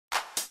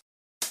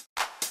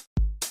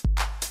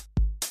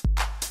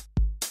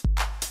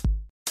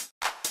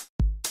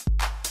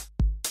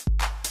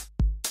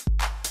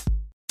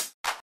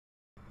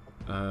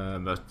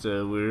But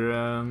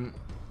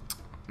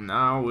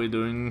now we're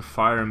doing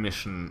fire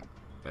mission.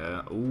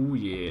 Oh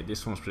yeah,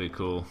 this one's pretty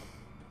cool.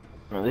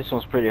 Well, this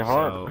one's pretty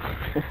hard.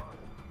 So,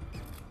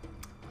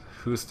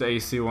 who's the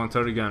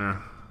AC-130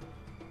 gunner?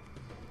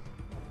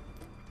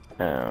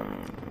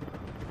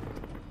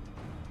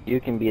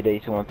 You can be the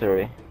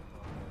AC-130.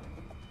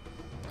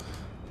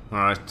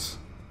 Alright.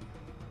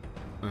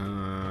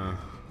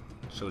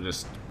 So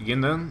just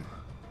begin then.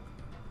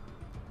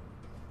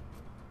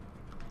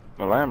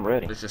 Well, I'm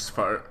ready. Let's just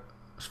fire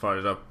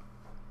it up.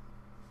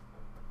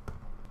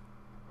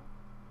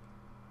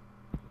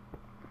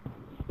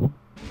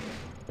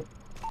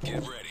 Get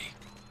ready.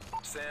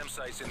 SAM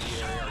sites in the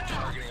area are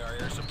targeting our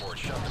air support.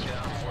 Shut them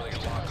down before they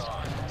can lock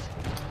on.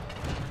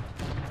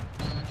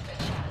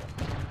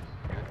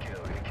 Good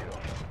kill, good kill.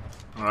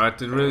 Alright,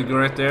 did really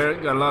great there.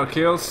 Got a lot of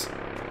kills.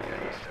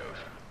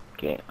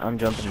 Okay, I'm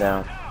jumping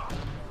down.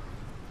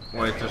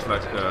 Wait, there's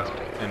like an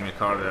enemy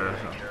car there.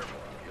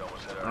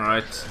 So.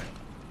 Alright.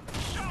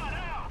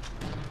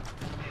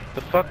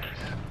 The fuck?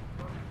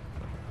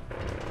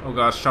 Oh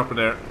gosh, chopper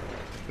there.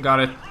 Got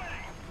it.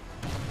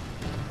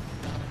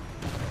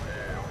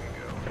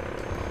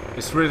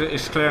 It's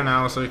clear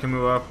now, so you can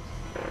move up.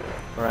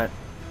 Alright.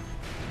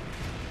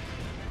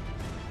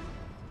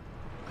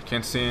 I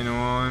can't see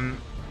anyone.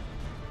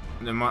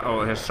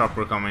 Oh, here's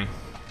chopper coming.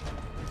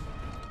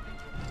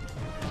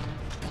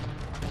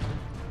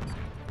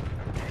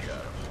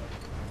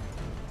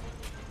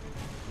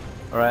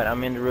 Alright,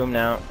 I'm in the room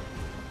now.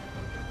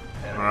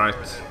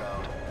 Alright.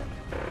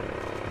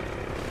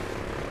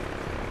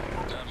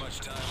 Not much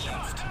time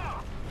left.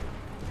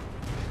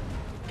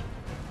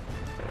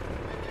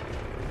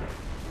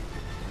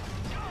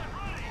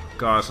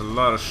 God, there's a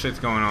lot of shit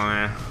going on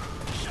there.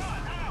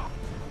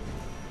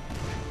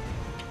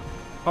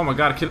 Oh my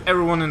god, I killed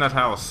everyone in that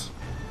house.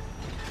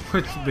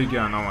 With the big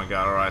gun, oh my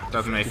god, alright.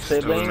 That makes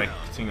things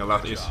a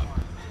lot easier.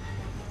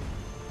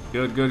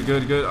 Good, good,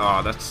 good, good.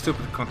 Oh, that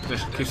stupid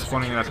keeps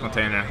spawning in that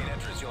container.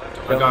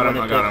 I got him,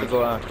 I got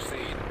him.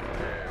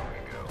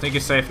 I think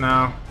he's safe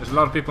now. There's a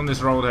lot of people on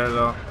this road here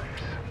though.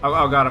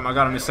 I got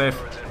him, he's safe.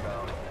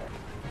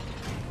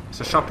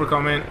 There's a chopper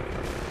coming.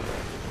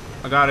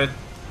 I got it.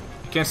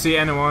 Can't see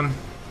anyone.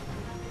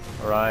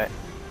 Alright.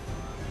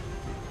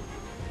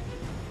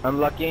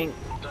 Unlocking.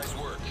 Nice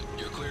work.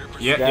 You're clear to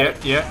proceed.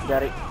 Yeah.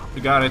 Got it.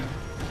 We got it.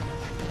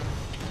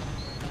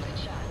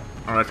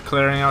 Alright,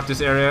 clearing out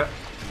this area.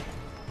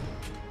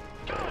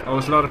 Oh,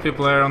 there's a lot of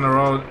people there on the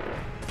road.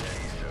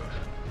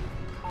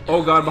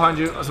 Oh god, behind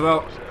you as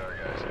well.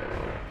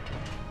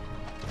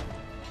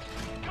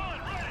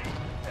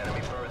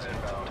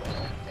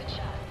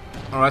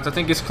 Alright, I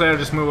think it's clear,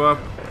 just move up.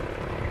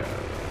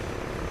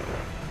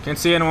 Can't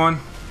see anyone.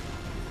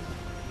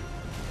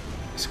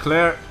 It's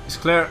clear, it's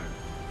clear.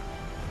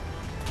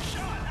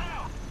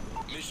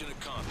 Mission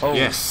accomplished. Oh.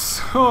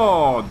 Yes.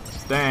 Oh,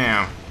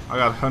 damn. I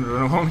got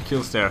 101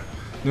 kills there.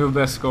 New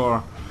best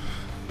score.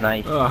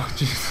 Nice. Oh,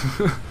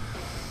 jeez.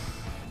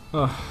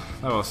 Oh,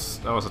 that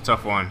was a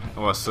tough one. It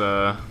was,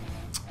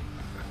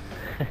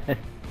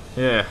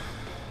 yeah.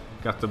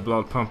 Got the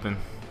blood pumping.